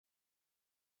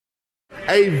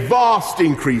A vast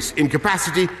increase in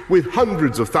capacity with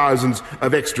hundreds of thousands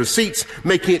of extra seats,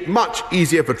 making it much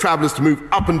easier for travellers to move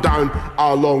up and down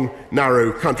our long,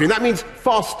 narrow country. And that means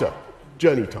faster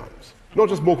journey times. Not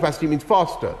just more capacity, it means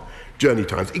faster journey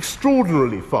times.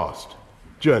 Extraordinarily fast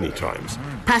journey times.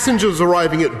 Passengers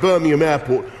arriving at Birmingham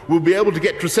Airport will be able to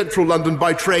get to central London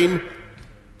by train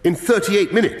in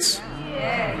 38 minutes.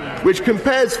 Which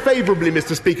compares favourably,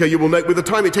 Mr. Speaker, you will note, with the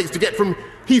time it takes to get from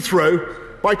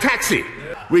Heathrow by taxi.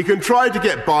 We can try to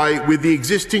get by with the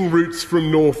existing routes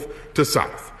from north to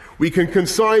south. We can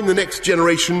consign the next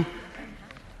generation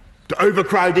to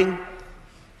overcrowding,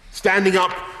 standing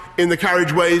up in the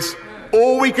carriageways,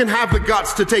 or we can have the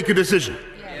guts to take a decision.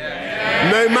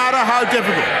 No matter how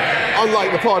difficult,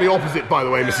 unlike the party opposite, by the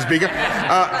way, Mr. Speaker,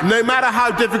 no matter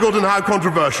how difficult and how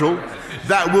controversial,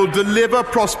 that will deliver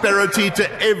prosperity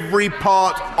to every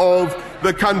part of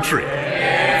the country.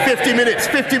 50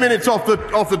 minutes off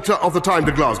the time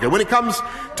to Glasgow. When it comes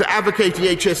to advocating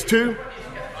HS2,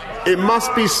 it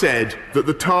must be said that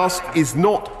the task is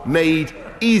not made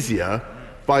easier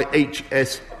by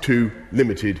HS2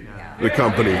 Limited, the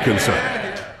company concerned.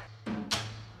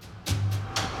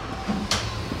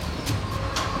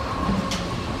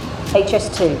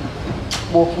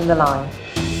 HS2, walking the line.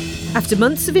 After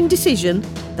months of indecision,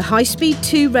 the High Speed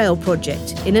 2 rail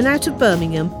project in and out of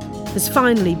Birmingham has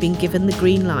finally been given the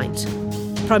green light.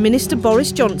 Prime Minister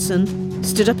Boris Johnson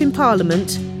stood up in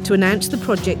Parliament to announce the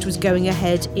project was going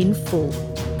ahead in full.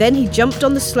 Then he jumped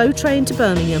on the slow train to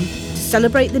Birmingham to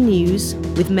celebrate the news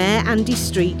with Mayor Andy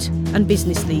Street and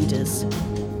business leaders.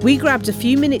 We grabbed a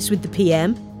few minutes with the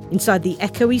PM inside the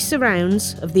echoey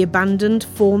surrounds of the abandoned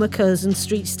former Curzon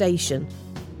Street station.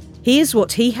 Here's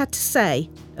what he had to say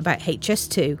about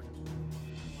HS2.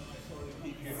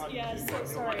 Yes,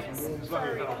 sorry.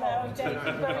 Hello,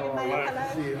 Hello.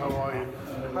 How are you?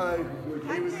 Hi.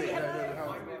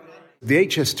 The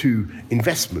HS2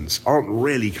 investments aren't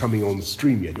really coming on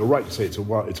stream yet. You're right to say it's a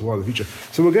while in the future.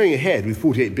 So we're going ahead with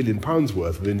 £48 billion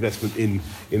worth of investment in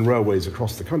railways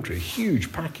across the country, a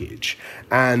huge package.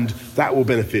 And that will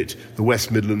benefit the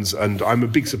West Midlands. And I'm a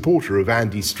big supporter of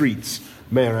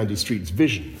Mayor Andy Street's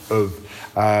vision of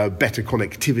better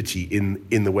connectivity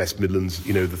in the West Midlands.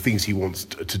 You know, the things he wants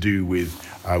to do with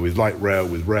light rail,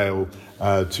 with rail,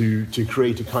 to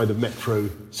create a kind of metro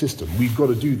system. We've got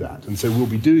to do that. And so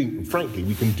we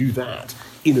can do that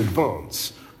in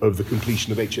advance of the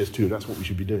completion of HS2, and that's what we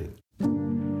should be doing.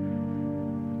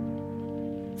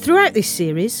 Throughout this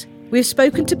series, we have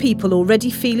spoken to people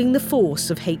already feeling the force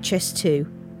of HS2.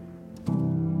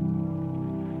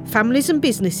 Families and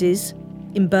businesses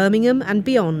in Birmingham and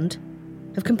beyond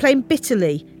have complained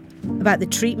bitterly about the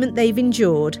treatment they've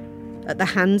endured at the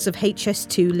hands of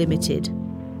HS2 Limited.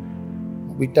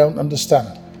 We don't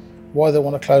understand why they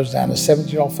want to close down a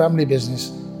 70-year-old family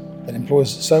business that employs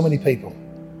so many people,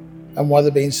 and why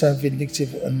they're being so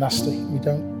vindictive and nasty. We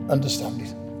don't understand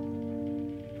it.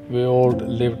 We all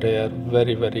lived here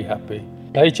very, very happy.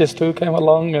 HS2 came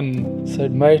along and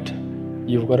said, mate,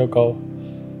 you've got to go.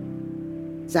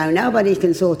 So nobody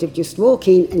can sort of just walk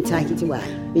in and take it away,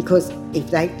 because if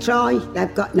they try,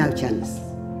 they've got no chance.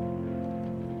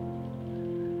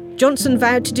 Johnson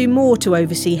vowed to do more to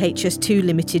oversee HS2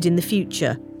 Limited in the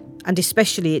future, and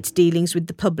especially its dealings with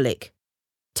the public,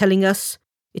 telling us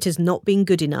it has not been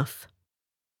good enough.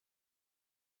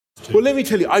 Well, let me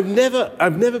tell you, I've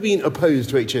never been opposed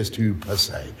to HS2 per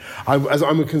se. I'm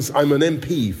an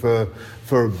MP for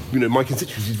my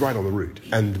constituency is right on the route,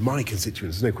 and my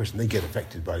constituents, no question, they get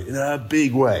affected by it in a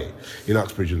big way in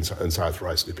Uxbridge and South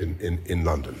Ruislip in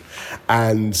London.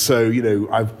 And so,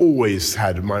 I've always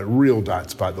had my real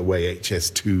doubts about the way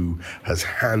HS2 has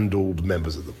handled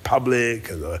members of the public,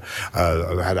 and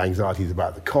I've had anxieties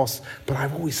about the costs, but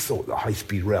I've always thought that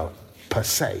high-speed rail per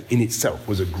se, in itself,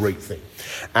 was a great thing.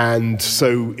 And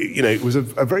so, it was a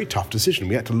very tough decision.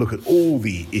 We had to look at all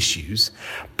the issues,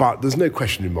 but there's no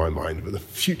question in my mind that the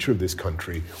future of this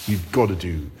country, we've got to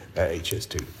do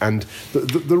HS2. And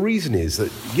the reason is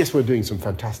that, yes, we're doing some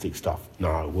fantastic stuff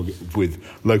now with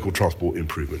local transport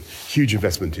improvement. Huge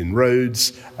investment in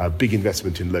roads, big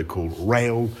investment in local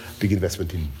rail, big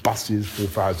investment in buses,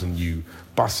 4,000 new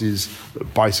buses,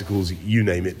 bicycles, you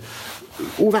name it.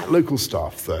 All that local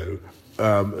stuff, though,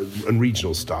 and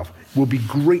regional stuff will be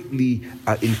greatly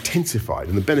intensified,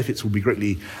 and the benefits will be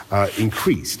greatly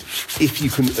increased if you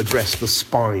can address the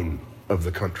spine of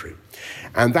the country.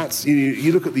 And that's,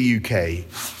 you look at the UK,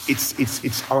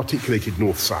 it's articulated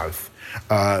north-south.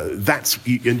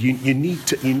 You need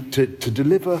to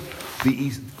deliver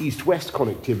the east-west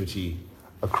connectivity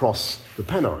across the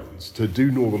Pennines. To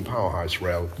do Northern Powerhouse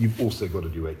Rail, you've also got to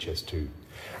do HS2.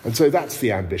 And so that's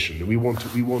the ambition. We want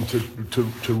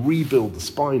to rebuild the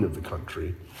spine of the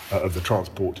country, of the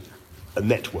transport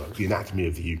network, the anatomy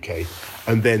of the UK,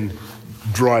 and then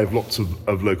drive lots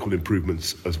of local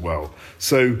improvements as well.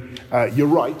 So you're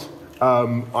right.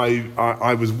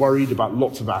 I was worried about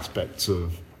lots of aspects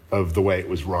of the way it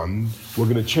was run. We're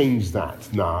going to change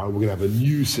that now. We're going to have a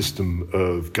new system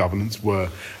of governance. We're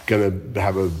going to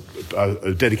have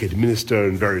a dedicated minister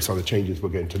and various other changes we're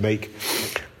going to make.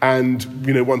 And,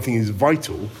 one thing is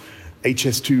vital.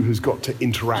 HS2 has got to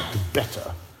interact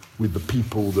better with the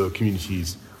people, the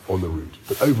communities on the route.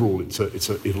 But overall,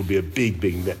 it'll be a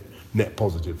big net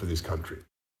positive for this country.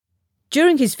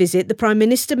 During his visit, the Prime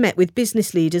Minister met with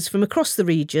business leaders from across the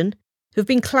region who've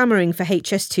been clamouring for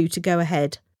HS2 to go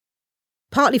ahead,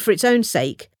 partly for its own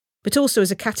sake, but also as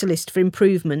a catalyst for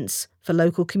improvements for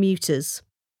local commuters.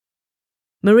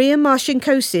 Maria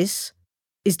Marcinkosis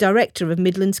is director of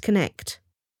Midlands Connect.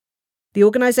 The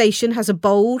organisation has a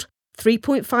bold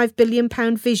 £3.5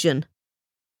 billion vision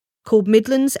called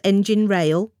Midlands Engine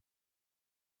Rail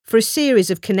for a series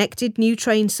of connected new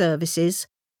train services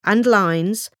and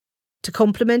lines to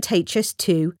complement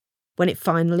HS2 when it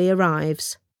finally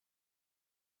arrives.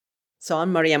 So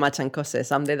I'm Maria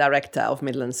Marcinkosis. I'm the director of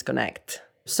Midlands Connect.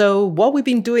 So what we've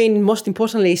been doing, most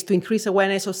importantly, is to increase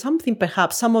awareness of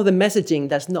perhaps some of the messaging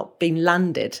that's not been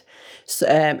landed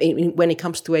when it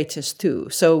comes to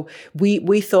HS2. So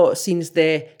we thought, since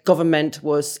the government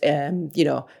was,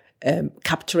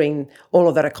 capturing all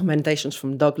of the recommendations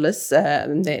from Douglas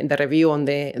in the review on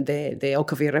the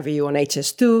Oakovie review on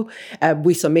HS2.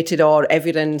 We submitted our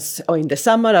evidence in the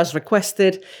summer as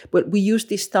requested, but we used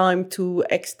this time to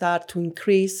start to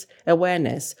increase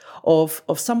awareness of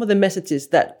some of the messages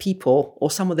that people,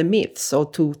 or some of the myths, or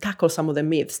to tackle some of the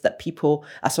myths that people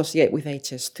associate with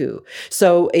HS2.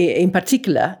 So in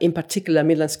particular,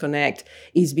 Midlands Connect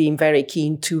is being very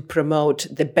keen to promote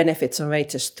the benefits of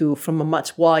HS2 from a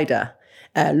much wider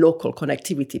local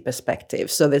connectivity perspective.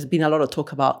 So there's been a lot of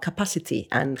talk about capacity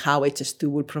and how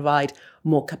HS2 will provide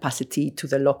more capacity to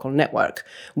the local network.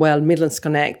 Well, Midlands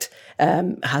Connect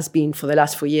has been, for the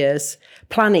last 4 years,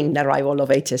 planning the arrival of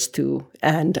HS2,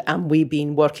 and we've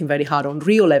been working very hard on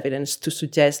real evidence to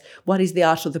suggest what is the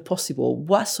art of the possible,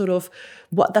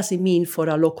 what does it mean for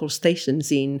our local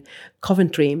stations in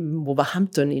Coventry, in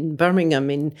Wolverhampton, in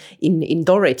Birmingham, in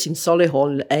Dulwich, in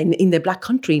Solihull, and in the Black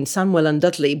Country, in Sandwell and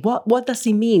Dudley. What does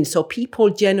it mean? So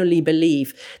people generally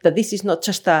believe that this is not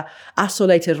just an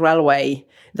isolated railway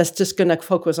that's just going to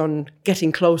focus on getting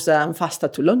closer and faster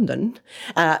to London.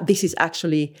 This is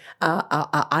actually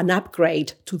an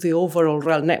upgrade to the overall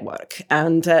rail network.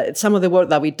 And some of the work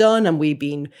that we've done, and we've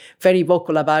been very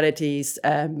vocal about it, is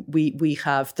we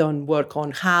have done work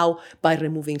on how, by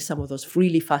removing some of those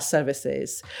really fast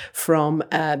services from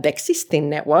the existing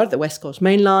network, the West Coast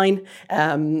Main Line,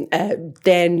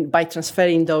 then by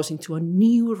transferring those into a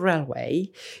new railway,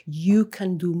 you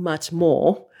can do much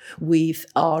more with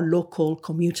our local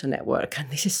commuter network. And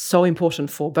this is so important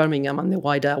for Birmingham and the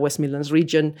wider West Midlands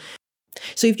region.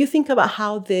 So if you think about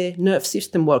how the nerve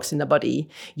system works in the body,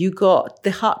 you got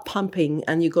the heart pumping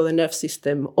and you got the nerve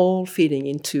system all feeding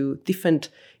into different,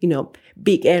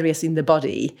 big areas in the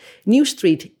body. New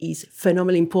Street is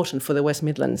phenomenally important for the West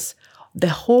Midlands. The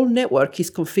whole network is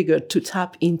configured to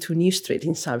tap into New Street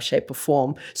in some shape or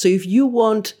form. So if you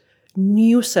want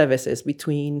new services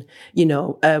between,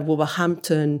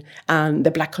 Wolverhampton and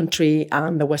the Black Country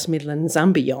and the West Midlands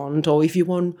and beyond, or if you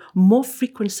want more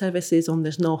frequent services on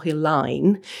the Snow Hill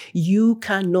line, you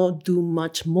cannot do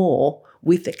much more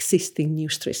with existing New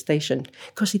Street station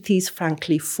because it is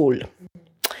frankly full.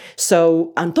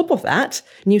 So on top of that,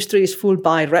 New Street is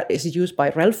used by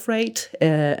rail freight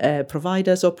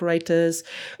providers, operators,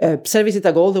 services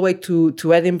that go all the way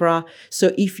to Edinburgh.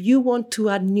 So if you want to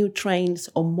add new trains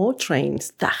or more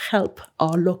trains that help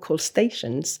our local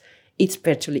stations, it's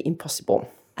virtually impossible.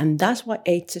 And that's why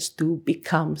HS2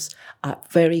 becomes a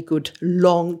very good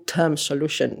long-term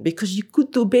solution, because you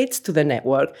could do bits to the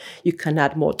network. You can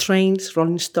add more trains,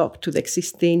 rolling stock to the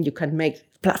existing. You can make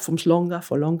platforms longer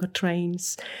for longer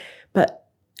trains. But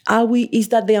is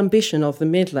that the ambition of the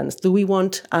Midlands? Do we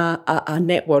want a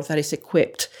network that is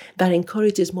equipped, that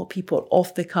encourages more people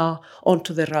off the car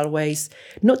onto the railways,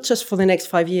 not just for the next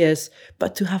 5 years,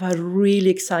 but to have a really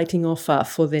exciting offer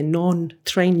for the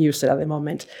non-train user at the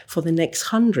moment for the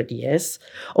next 100 years?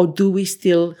 Or do we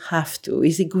still have to?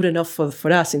 Is it good enough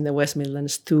for us in the West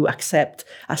Midlands to accept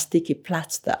a sticky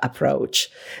plaster approach,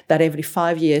 that every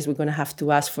 5 years we're going to have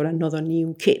to ask for another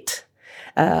new kit?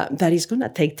 That is going to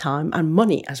take time and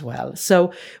money as well.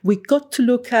 So we got to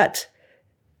look at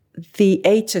the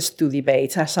HS2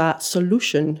 debate as a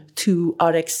solution to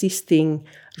our existing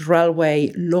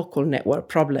railway local network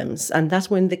problems. And that's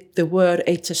when the word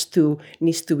HS2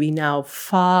 needs to be now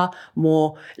far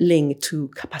more linked to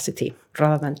capacity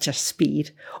rather than just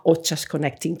speed or just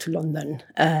connecting to London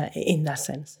in that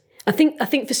sense. I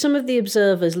think for some of the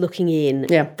observers looking in,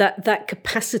 that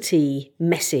capacity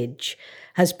message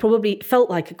has probably felt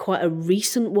like quite a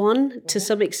recent one to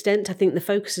some extent. I think the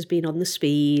focus has been on the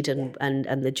speed and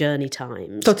the journey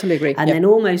times. Totally agree. And then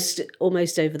almost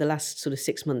over the last sort of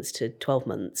 6 months to 12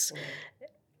 months,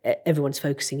 everyone's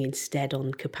focusing instead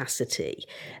on capacity.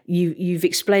 You've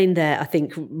explained there, I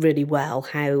think, really well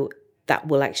how that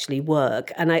will actually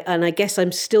work. And I guess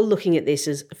I'm still looking at this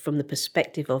as from the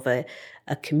perspective of a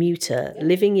commuter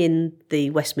living in the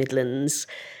West Midlands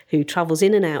who travels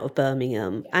in and out of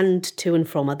Birmingham and to and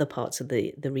from other parts of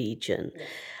the region.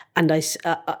 And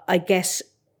I guess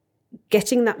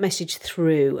getting that message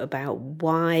through about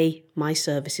why my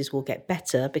services will get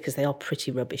better, because they are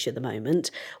pretty rubbish at the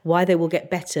moment, why they will get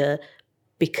better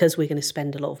because we're going to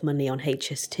spend a lot of money on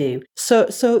HS2. So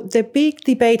the big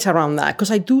debate around that, because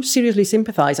I do seriously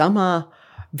sympathise. I'm a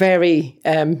very,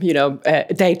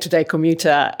 day-to-day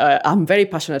commuter. I'm very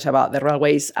passionate about the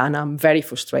railways, and I'm very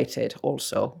frustrated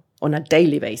also on a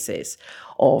daily basis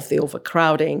of the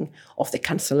overcrowding, of the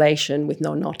cancellation with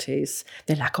no notice,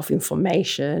 the lack of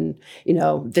information.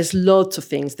 There's lots of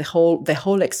things, the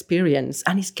whole experience,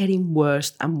 and it's getting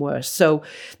worse and worse. So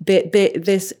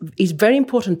this is very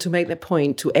important to make the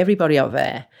point to everybody out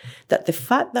there that the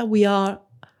fact that we are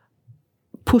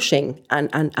pushing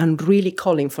and really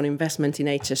calling for investment in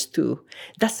HS2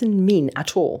 doesn't mean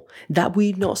at all that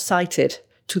we're not sighted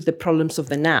to the problems of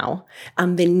the now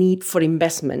and the need for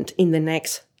investment in the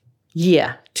next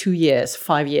year, 2 years,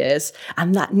 5 years,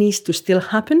 and that needs to still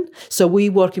happen. So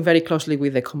we're working very closely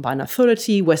with the Combined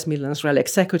Authority, West Midlands Rail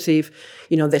Executive.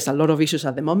 There's a lot of issues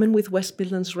at the moment with West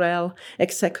Midlands Rail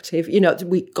Executive.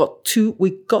 We got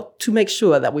to make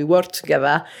sure that we work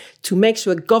together to make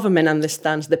sure government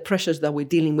understands the pressures that we're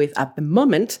dealing with at the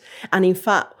moment, and in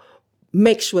fact,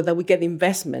 make sure that we get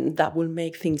investment that will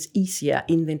make things easier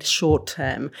in the short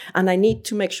term. And I need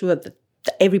to make sure that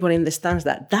everybody understands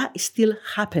that still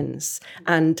happens.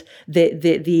 And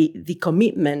the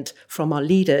commitment from our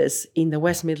leaders in the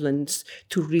West Midlands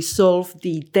to resolve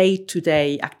the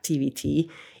day-to-day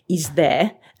activity is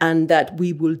there, and that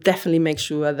we will definitely make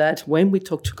sure that when we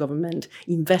talk to government,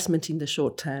 investment in the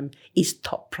short term is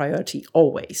top priority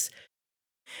always.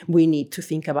 We need to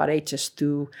think about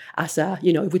HS2 as if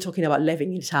we're talking about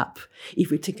leveling it up,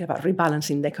 if we're thinking about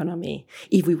rebalancing the economy,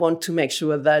 if we want to make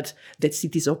sure that the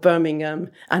cities of Birmingham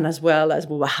and as well as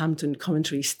Wolverhampton,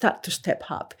 Coventry start to step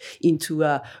up into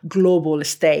a global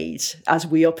stage as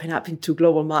we open up into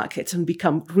global markets and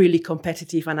become really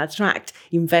competitive and attract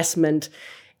investment.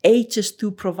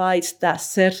 HS2 provides that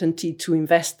certainty to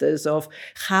investors of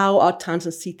how our towns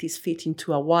and cities fit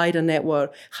into a wider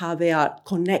network, how they are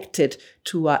connected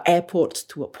to our airports,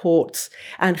 to our ports,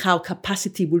 and how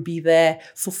capacity will be there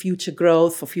for future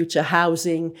growth, for future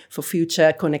housing, for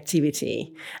future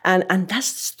connectivity. And that's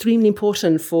extremely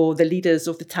important for the leaders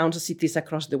of the towns and cities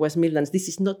across the West Midlands. This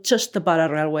is not just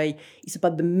about a railway, it's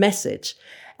about the message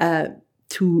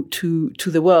to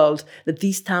the world that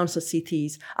these towns and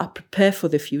cities are prepared for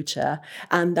the future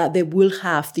and that they will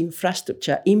have the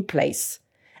infrastructure in place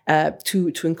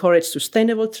to encourage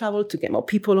sustainable travel, to get more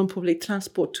people on public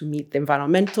transport, to meet the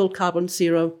environmental carbon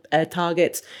zero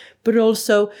targets, but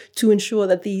also to ensure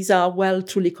that these are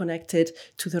truly connected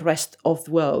to the rest of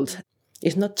the world.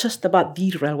 It's not just about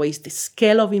the railways, the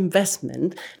scale of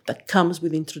investment that comes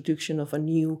with the introduction of a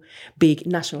new big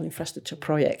national infrastructure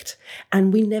project.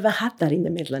 And we never had that in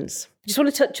the Midlands. I just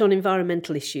want to touch on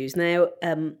environmental issues. Now,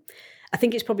 I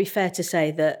think it's probably fair to say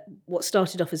that what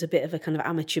started off as a bit of a kind of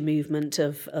amateur movement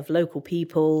of local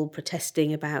people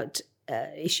protesting about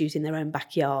issues in their own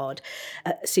backyard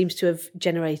seems to have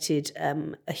generated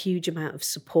a huge amount of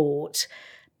support,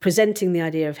 presenting the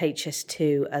idea of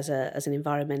HS2 as an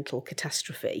environmental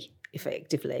catastrophe,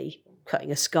 effectively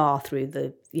cutting a scar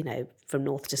through from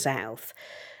north to south.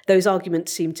 Those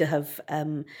arguments seem to have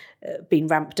been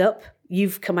ramped up.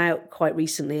 You've come out quite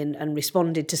recently and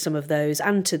responded to some of those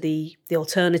and to the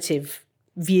alternative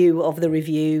view of the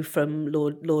review from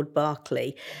Lord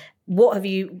Berkeley. What have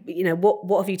you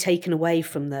what have you taken away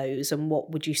from those, and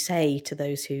what would you say to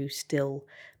those who still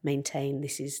maintain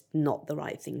this is not the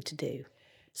right thing to do?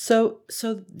 So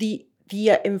the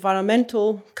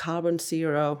environmental carbon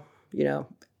zero,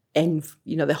 and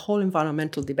the whole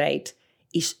environmental debate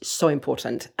is so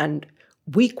important, and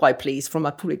we're quite pleased from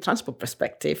a public transport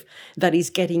perspective that is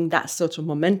getting that sort of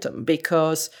momentum,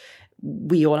 because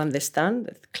we all understand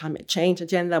the climate change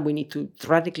agenda. We need to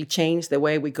radically change the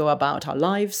way we go about our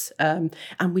lives. And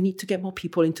we need to get more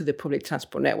people into the public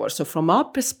transport network. So from our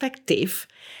perspective,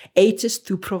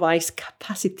 HS2 provides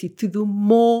capacity to do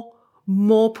more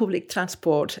public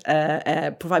transport,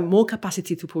 provide more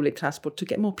capacity to public transport, to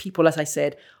get more people, as I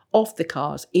said, off the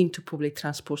cars into public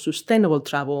transport, sustainable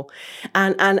travel.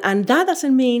 And that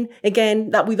doesn't mean, again,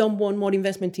 that we don't want more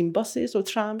investment in buses or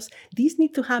trams. These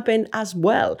need to happen as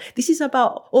well. This is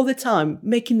about, all the time,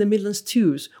 making the Midlands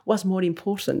choose what's more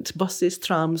important, buses,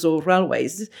 trams or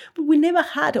railways. But we never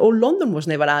had, or London was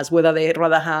never asked whether they'd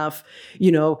rather have,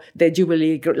 the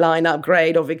Jubilee line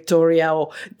upgrade or Victoria.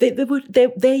 Or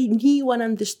they knew and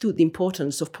understood the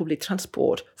importance of public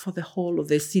transport for the whole of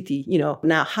the city.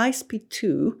 Now, High Speed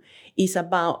 2 is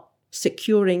about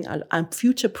securing and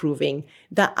future-proofing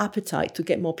that appetite to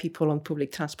get more people on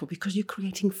public transport, because you're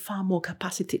creating far more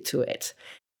capacity to it.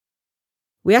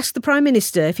 We asked the Prime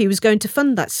Minister if he was going to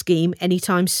fund that scheme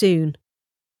anytime soon.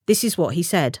 This is what he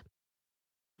said.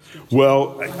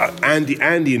 Well, Andy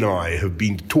and I have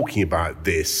been talking about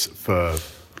this for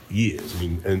years. I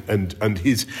mean, and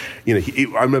his,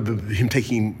 I remember him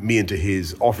taking me into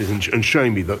his office and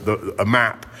showing me a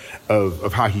map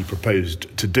of how he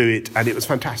proposed to do it, and it was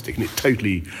fantastic, and it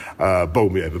totally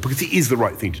bowled me over, because it is the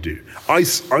right thing to do. I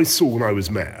saw when I was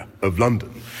mayor of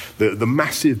London the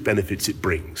massive benefits it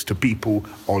brings to people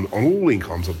on all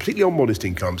incomes, or particularly on modest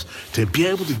incomes, to be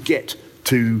able to get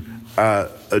to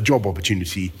a job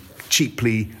opportunity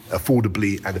cheaply,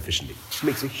 affordably and efficiently. It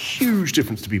makes a huge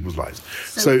difference to people's lives.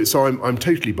 So I'm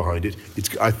totally behind it.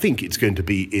 I think it's going to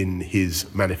be in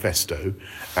his manifesto,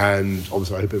 and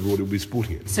obviously I hope everybody will be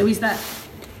supporting it. So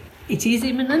it is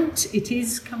imminent? It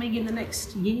is coming in the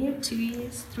next year, 2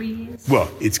 years, 3 years?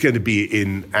 Well, it's going to be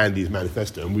in Andy's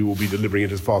manifesto, and we will be delivering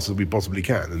it as fast as we possibly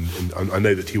can. And I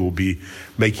know that he will be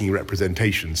making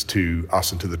representations to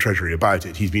us and to the Treasury about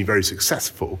it. He's been very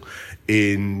successful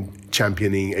in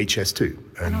championing HS2,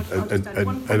 and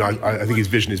I think his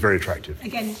vision is very attractive.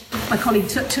 Again, my colleague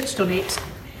touched on it.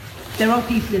 There are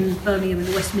people in Birmingham and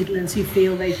the West Midlands who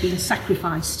feel they've been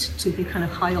sacrificed to the kind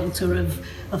of high altar of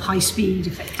high speed,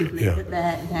 effectively, that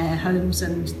their homes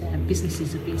and their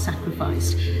businesses have been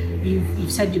sacrificed. You've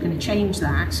said you're going to change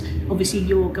that. Obviously,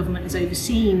 your government has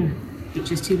overseen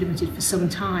HS2 Limited for some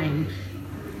time.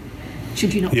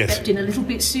 Should you not have stepped in a little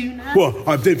bit sooner? Well,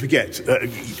 don't forget,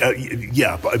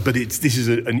 but this is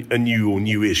a new or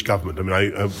newish government. I mean,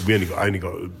 I only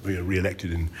got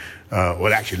re-elected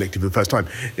actually elected for the first time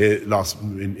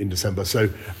in December. So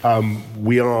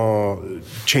we are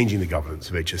changing the governance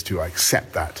of HS2. I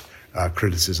accept that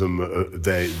criticism.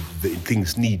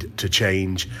 Things need to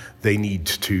change. They need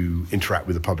to interact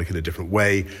with the public in a different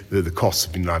way. The costs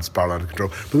have been allowed to spiral out of control.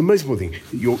 But the most important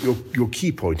thing, your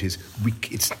key point is,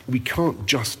 we can't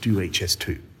just do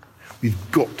HS2.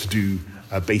 We've got to do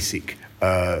a basic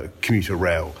commuter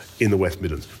rail in the West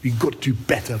Midlands. We've got to do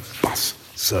better bus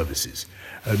services,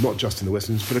 not just in the West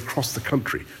Midlands, but across the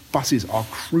country. Buses are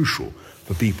crucial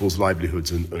for people's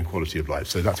livelihoods and quality of life.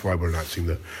 So that's why we're announcing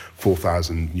the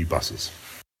 4,000 new buses.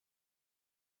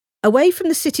 Away from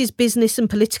the city's business and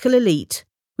political elite,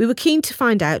 we were keen to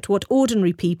find out what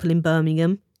ordinary people in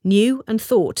Birmingham knew and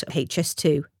thought of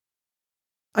HS2.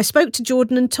 I spoke to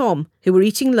Jordan and Tom, who were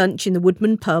eating lunch in the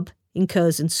Woodman pub in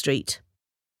Curzon Street.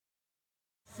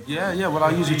 Yeah, well,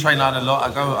 I use the train line a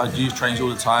lot. I use trains all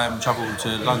the time, travel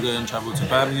to London, travel to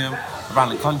Birmingham, around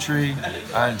the country,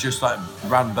 and just like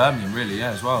around Birmingham really,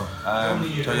 as well.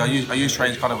 So I use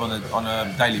trains kind of on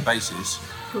a daily basis.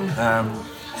 Cool.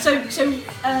 So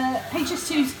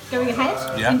HS2's going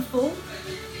ahead in full,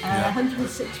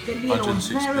 106 billion or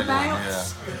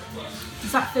thereabouts.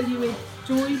 Does that fill you with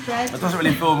joy, dread? It doesn't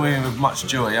really fill me with much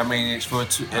joy. I mean, it's for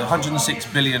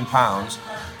 £106 billion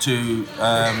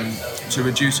to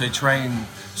reduce a train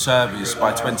service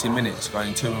by 20 minutes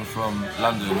going to and from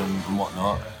London and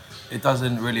whatnot. It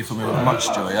doesn't really fill me with much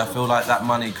joy. I feel like that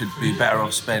money could be better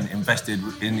off spent, invested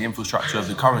in the infrastructure of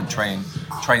the current train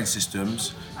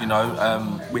systems,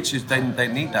 which is they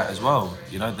need that as well.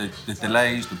 The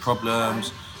delays, the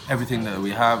problems, everything that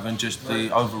we have, and just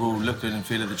the overall look and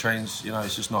feel of the trains,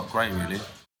 it's just not great really.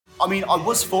 I mean, I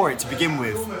was for it to begin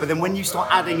with, but then when you start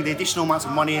adding the additional amounts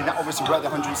of money, and that obviously we're at the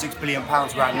 £106 billion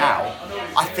we're at now,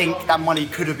 I think that money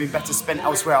could have been better spent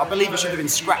elsewhere. I believe it should have been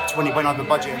scrapped when it went over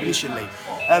budget initially.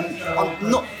 I'm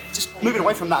not just moving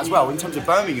away from that as well. In terms of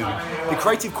Birmingham, the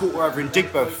creative quarter over in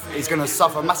Digbeth is going to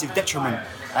suffer a massive detriment.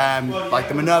 Like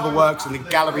the Minerva Works and the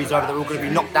galleries over there are all going to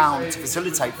be knocked down to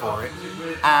facilitate for it.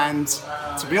 And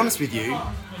to be honest with you,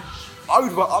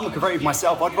 I'm a converted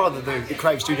myself. I'd rather the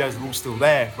creative studios are all still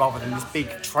there rather than this big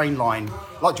train line.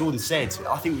 Like Jordan said,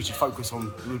 I think we should focus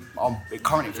on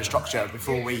current infrastructure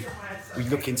before we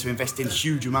look into investing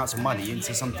huge amounts of money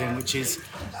into something which is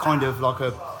kind of like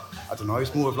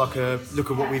it's more of like a look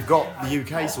at what we've got, the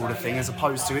UK sort of thing, as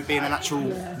opposed to it being an actual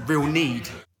real need.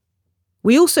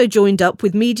 We also joined up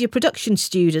with media production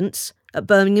students at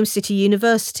Birmingham City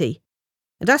University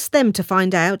and asked them to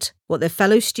find out what their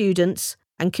fellow students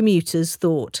and commuters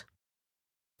thought.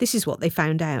 This is what they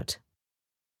found out.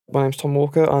 My name's Tom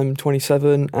Walker, I'm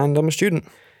 27 and I'm a student.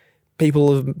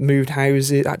 People have moved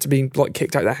houses, had to be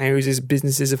kicked out of their houses,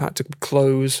 businesses have had to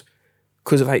close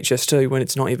because of HS2 when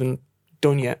it's not even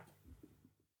done yet.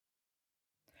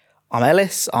 I'm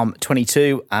Ellis, I'm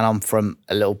 22 and I'm from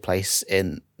a little place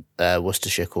in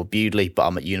Worcestershire called Bewdley, but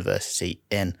I'm at university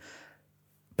in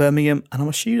Birmingham and I'm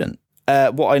a student.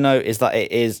 What I know is that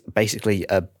it is basically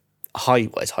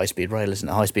it's high-speed rail, isn't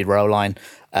it? A high-speed rail line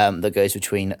that goes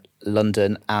between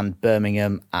London and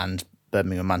Birmingham,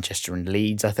 Manchester and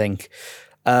Leeds, I think.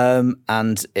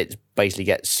 And it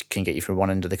basically can get you from one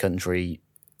end of the country.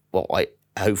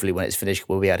 Hopefully when it's finished,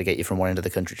 we'll be able to get you from one end of the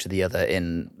country to the other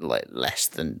in less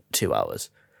than 2 hours.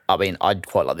 I mean, I'd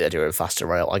quite like the idea of faster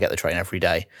rail. I get the train every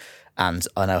day. And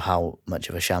I know how much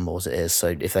of a shambles it is.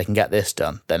 So if they can get this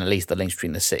done, then at least the links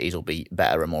between the cities will be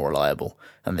better and more reliable,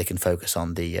 and they can focus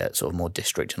on the sort of more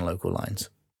district and local lines.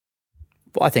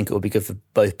 But I think it would be good for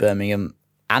both Birmingham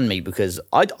and me, because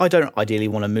I don't ideally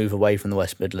want to move away from the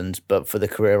West Midlands, but for the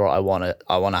career I want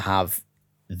to have,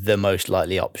 the most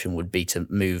likely option would be to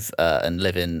move and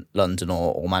live in London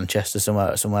or Manchester,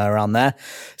 somewhere around there.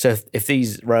 So if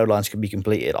these rail lines can be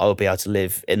completed, I'll be able to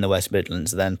live in the West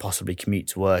Midlands, then possibly commute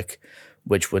to work,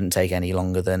 which wouldn't take any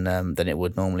longer than it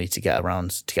would normally to get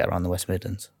around the West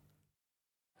Midlands.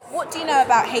 What do you know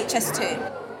about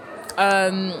HS2?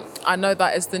 I know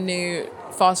that it's the new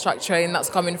fast track train that's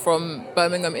coming from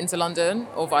Birmingham into London,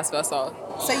 or vice versa.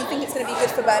 So you think it's going to be good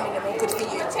for Birmingham or good for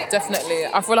you? Definitely.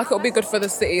 I feel like it'll be good for the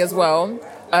city as well,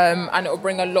 and it'll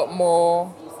bring a lot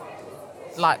more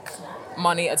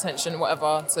money, attention,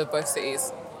 whatever, to both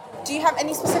cities. Do you have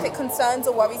any specific concerns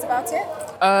or worries about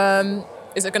it?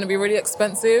 Is it going to be really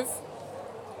expensive?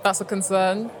 That's a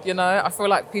concern, I feel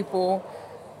like people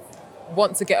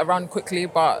want to get around quickly,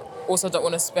 but also don't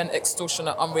want to spend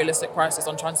extortionate, unrealistic prices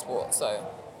on transport. So,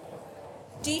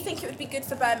 do you think it would be good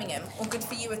for Birmingham or good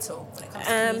for you at all when it comes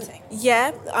to commuting?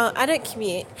 Yeah, I don't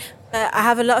commute. I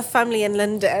have a lot of family in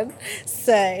London,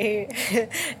 so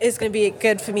it's going to be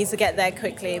good for me to get there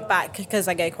quickly back because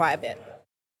I go quite a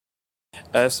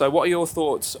bit. So what are your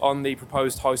thoughts on the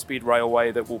proposed high-speed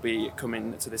railway that will be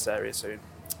coming to this area soon?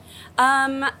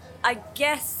 I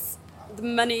guess the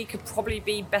money could probably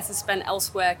be better spent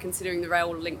elsewhere, considering the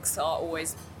rail links are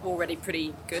already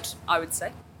pretty good, I would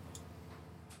say.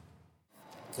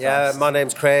 Yeah, my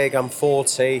name's Craig, I'm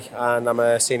 40 and I'm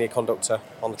a senior conductor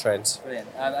on the trains. Brilliant.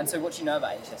 And so what do you know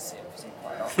about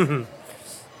HS2?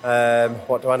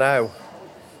 What do I know?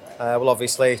 Well,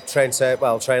 obviously, train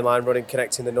line running,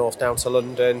 connecting the north down to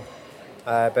London,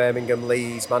 Birmingham,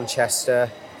 Leeds,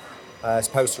 Manchester.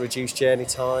 Supposed to reduce journey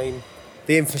time.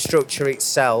 The infrastructure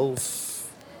itself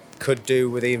could do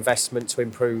with the investment to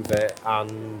improve it,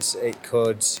 and it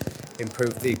could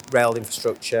improve the rail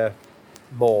infrastructure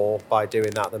more by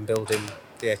doing that than building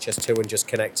the HS2 and just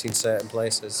connecting certain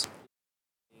places.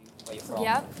 Where you from?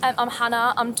 Yeah, I'm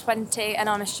Hannah, I'm 20 and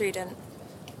I'm a student.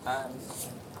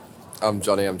 I'm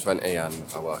Johnny, I'm 20 and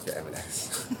I work at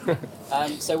M&S.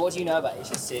 So what do you know about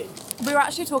HS2? We were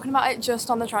actually talking about it just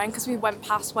on the train because we went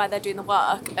past where they're doing the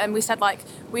work, and we said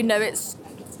we know it's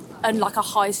a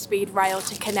high-speed rail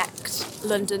to connect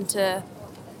London to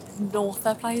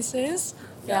norther places.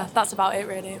 Yeah, that's about it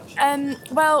really.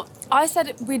 Well, I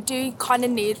said we do kind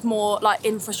of need more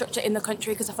infrastructure in the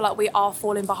country, because I feel like we are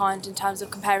falling behind in terms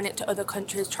of comparing it to other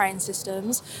countries' train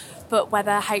systems. But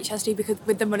whether HS2, because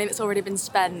with the money that's already been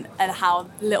spent and how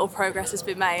little progress has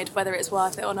been made, whether it's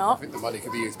worth it or not. I think the money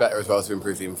could be used better as well to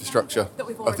improve the infrastructure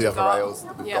of the other rails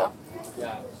that we've got.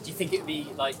 Yeah. Do you think it would be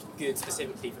good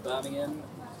specifically for Birmingham?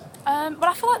 But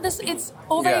I feel like it's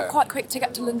already quite quick to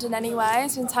get to London anyway.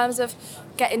 So in terms of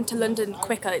getting to London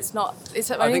quicker, it's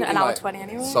only an hour 20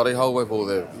 anyway. Solihull with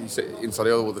in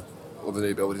Solihull all the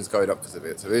new buildings going up because of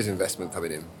it, so there is investment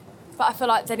coming in. But I feel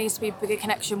like there needs to be a bigger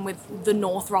connection with the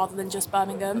north rather than just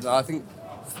Birmingham. And I think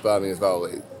for Birmingham as well,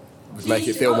 it would make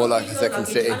it feel more like a second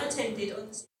city.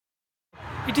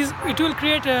 It will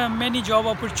create many job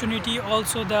opportunity.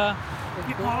 Also,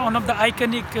 one of the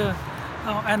iconic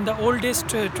and the oldest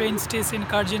train station,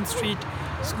 Curzon Street,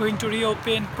 is going to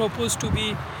reopen. Proposed to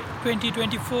be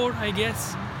 2024, I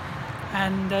guess.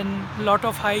 and then a lot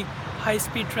of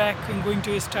high-speed track going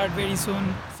to start very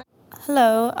soon.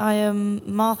 Hello, I am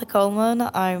Martha Coleman.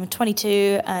 I'm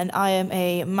 22 and I am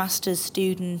a master's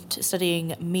student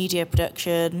studying media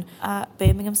production at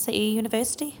Birmingham City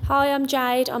University. Hi, I'm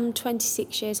Jade. I'm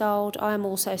 26 years old. I am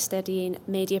also studying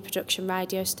media production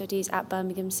radio studies at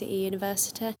Birmingham City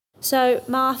University. So,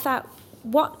 Martha,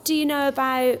 what do you know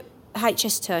about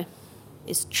HS2?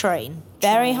 It's train.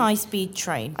 Very high-speed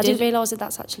train. I didn't realise that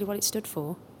that's actually what it stood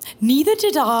for. Neither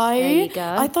did I. There you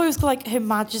go. I thought it was like Her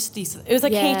Majesty's. It was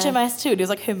like HMS2 and it was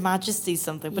like Her Majesty's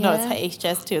something. But no, it's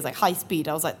HS2. It was like high speed.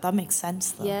 I was like, that makes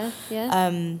sense though.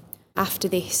 Yeah. After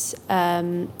this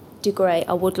degree,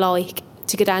 I would like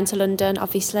to go down to London,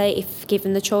 obviously, if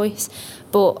given the choice.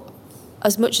 But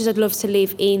as much as I'd love to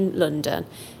live in London,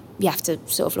 you have to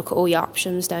sort of look at all your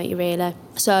options, don't you, really?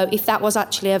 So if that was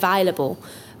actually available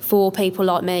for people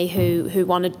like me who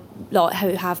want to, like, who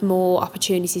have more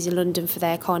opportunities in London for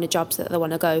their kind of jobs that they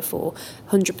want to go for,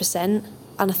 100%.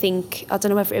 And I think, I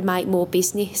don't know whether it would make more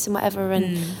business and whatever,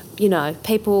 and, you know,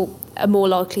 people are more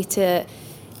likely to,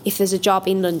 if there's a job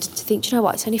in London, to think, do you know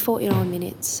what, it's only 49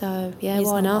 minutes, so, yeah, It's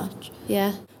why not not? much.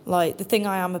 Yeah. Like, the thing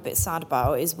I am a bit sad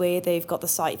about is where they've got the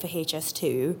site for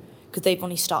HS2, because they've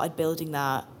only started building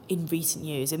that in recent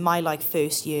years. In my, like,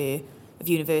 first year of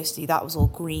university, that was all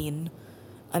green,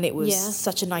 and it was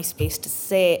such a nice place to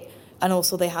sit. And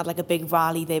also they had like a big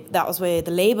rally. That was where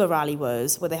the Labour rally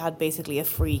was, where they had basically a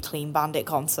free Clean Bandit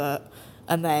concert.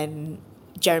 And then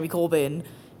Jeremy Corbyn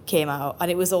came out, and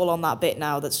it was all on that bit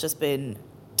now that's just been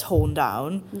torn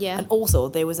down. Yeah. And also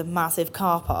there was a massive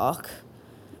car park,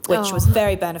 which was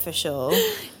very beneficial.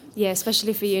 Yeah,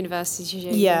 especially for university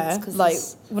students. Yeah, 'cause like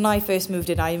there's- when I first moved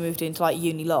in, I moved into like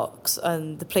Uni Locks,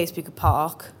 and the place we could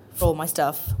park for all my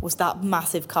stuff was that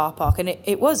massive car park. And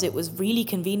it was really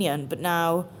convenient, but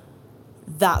now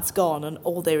that's gone, and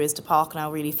all there is to park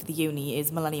now really for the uni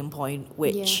is Millennium Point,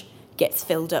 which gets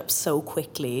filled up so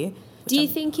quickly. Do you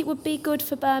think it would be good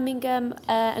for Birmingham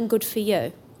and good for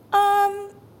you?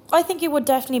 I think it would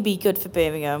definitely be good for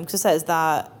Birmingham, because it says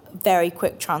that very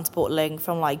quick transport link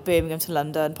from like Birmingham to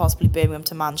London, possibly Birmingham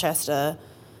to Manchester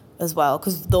as well,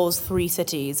 because those three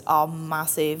cities are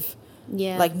massive,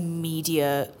 like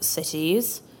media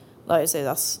cities. Like I say,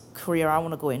 that's a career I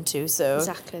want to go into. So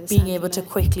Exactly the being same able for to me.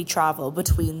 quickly travel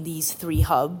between these three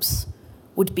hubs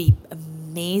would be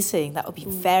amazing. That would be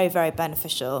very, very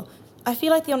beneficial. I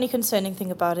feel like the only concerning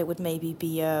thing about it would maybe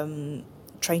be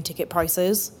train ticket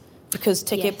prices, because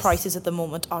ticket prices at the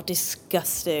moment are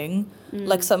disgusting.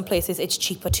 Like some places it's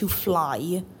cheaper to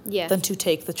fly than to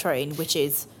take the train, which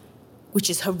is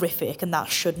horrific, and that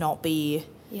should not be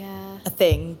a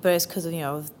thing. But it's because of, you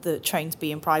know, the trains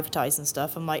being privatised and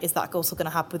stuff. I'm like, is that also going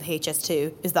to happen with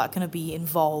HS2? Is that going to be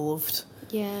involved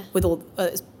with all...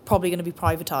 it's probably going to be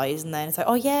privatised, and then it's like,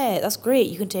 oh yeah, that's great.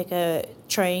 You can take a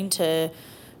train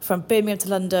from Birmingham to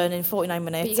London in 49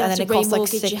 minutes. But you and have then to it costs like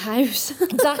remortgage your house.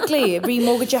 Exactly.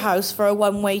 Remortgage your house for a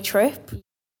one-way trip.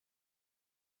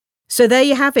 So there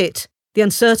you have it. The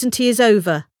uncertainty is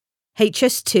over.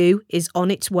 HS2 is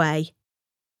on its way.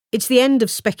 It's the end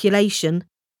of speculation,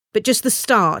 but just the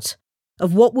start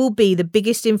of what will be the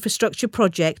biggest infrastructure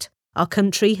project our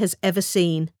country has ever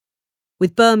seen,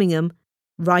 with Birmingham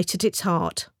right at its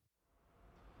heart.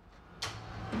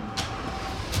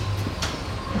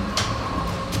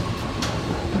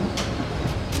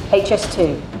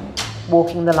 HS2,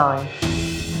 Walking the Line.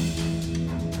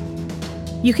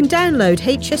 You can download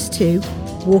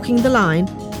HS2, Walking the Line,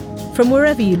 from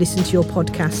wherever you listen to your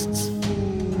podcasts.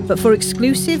 But for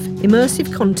exclusive,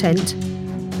 immersive content,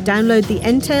 download the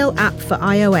Entail app for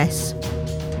iOS.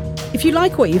 If you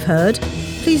like what you've heard,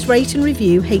 please rate and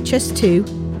review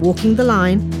HS2, Walking the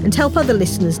Line, and help other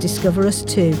listeners discover us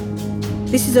too.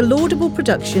 This is a Laudable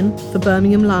production for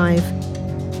Birmingham Live.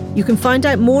 You can find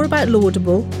out more about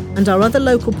Laudable and our other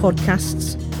local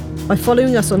podcasts by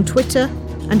following us on Twitter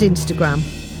and Instagram.